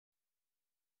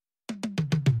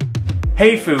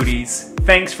Hey foodies,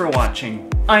 thanks for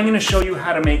watching. I'm going to show you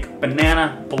how to make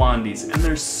banana blondies, and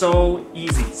they're so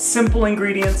easy. Simple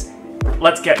ingredients,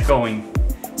 let's get going.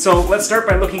 So let's start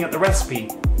by looking at the recipe.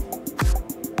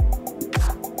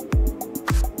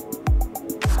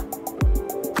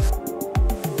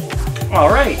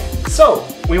 Alright, so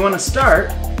we want to start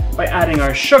by adding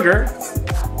our sugar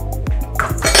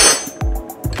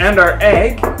and our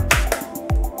egg.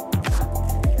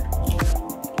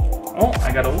 Oh,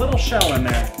 I got a little shell in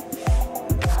there.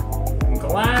 I'm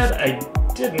glad I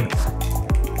didn't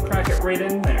crack it right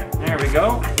in there. There we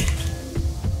go.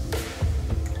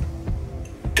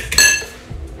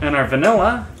 And our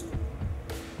vanilla.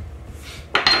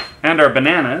 And our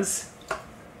bananas.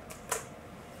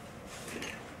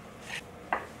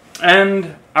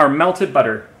 And our melted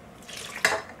butter.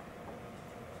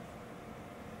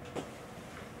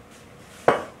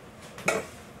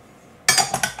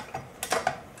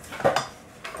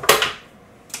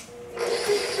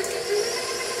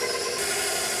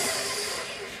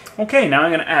 Okay, now I'm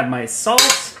going to add my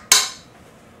salt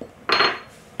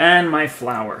and my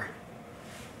flour.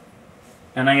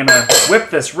 And I'm going to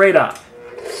whip this right up.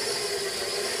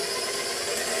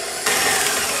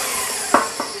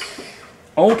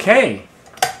 Okay,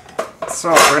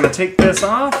 so we're going to take this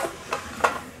off.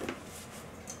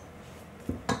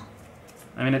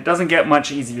 I mean, it doesn't get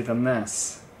much easier than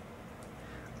this.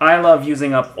 I love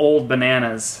using up old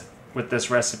bananas with this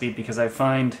recipe because I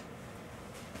find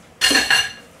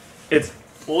it's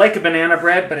like a banana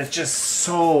bread, but it's just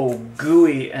so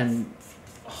gooey and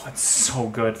oh, it's so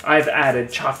good. I've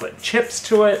added chocolate chips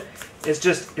to it.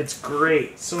 It's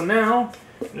great. So now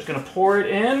I'm just going to pour it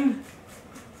in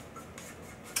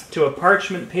to a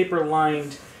parchment paper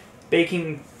lined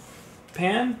baking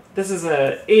pan. This is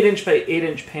a 8" by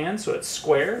 8" pan, so it's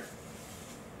square.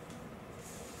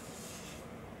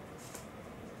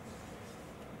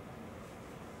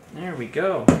 There we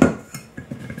go.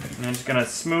 And I'm just going to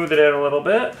smooth it out a little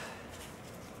bit.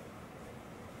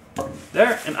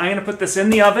 There, and I'm going to put this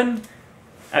in the oven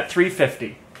at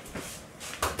 350.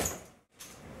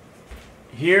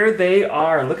 Here they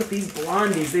are. Look at these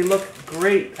blondies. They look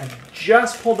great. I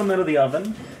just pulled them out of the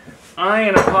oven.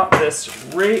 I'm going to pop this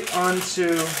right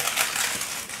onto...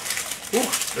 Ooh,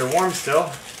 they're warm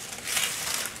still.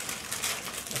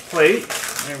 A plate.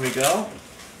 There we go.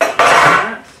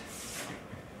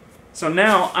 So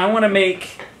now I want to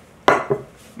make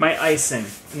my icing,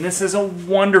 and this is a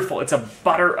wonderful, it's a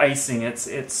butter icing.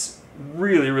 It's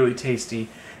really, really tasty.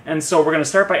 And so we're going to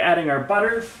start by adding our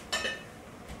butter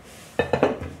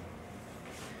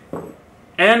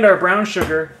and our brown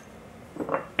sugar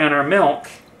and our milk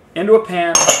into a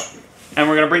pan, and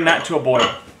we're going to bring that to a boil.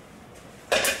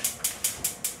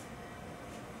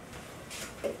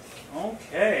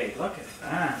 Okay, look at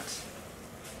that.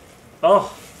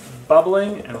 Oh,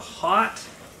 bubbling and hot.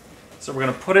 So we're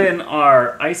going to put in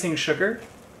our icing sugar.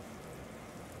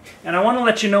 And I want to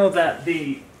let you know that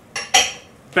the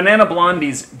banana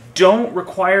blondies don't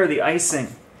require the icing,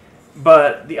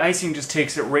 but the icing just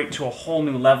takes it right to a whole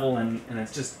new level, and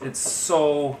it's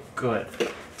so good.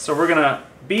 So we're going to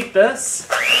beat this.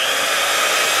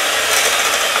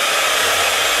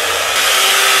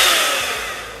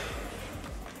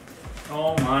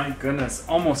 Oh my goodness,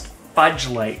 almost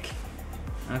fudge-like.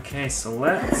 Okay, so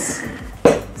let's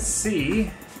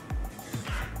see.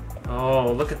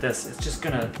 Oh, look at this. It's just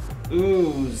gonna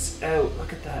ooze out.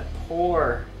 Look at that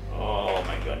pour. Oh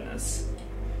my goodness.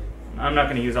 I'm not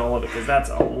gonna use all of it because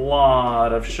that's a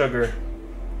lot of sugar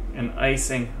and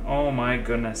icing. Oh my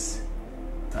goodness.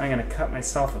 I'm gonna cut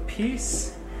myself a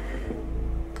piece.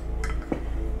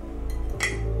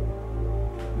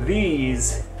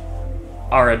 These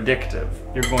are addictive.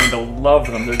 You're going to love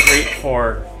them. They're great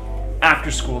for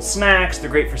after-school snacks. They're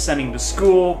great for sending to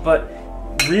school, but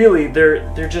really they're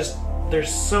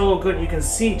so good. You can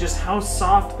see just how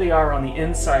soft they are on the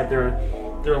inside. They're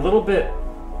a little bit,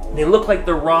 they look like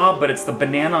they're raw, but it's the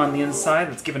banana on the inside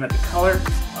that's giving it the color.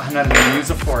 I'm not even gonna use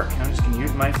a fork. I'm just gonna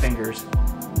use my fingers.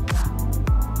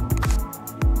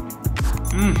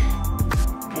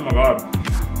 Oh my god.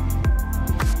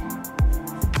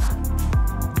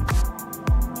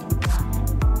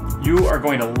 You are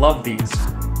going to love these.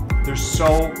 They're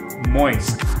so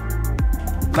moist.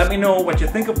 Let me know what you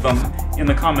think of them in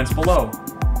the comments below.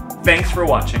 Thanks for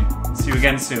watching. See you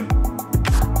again soon.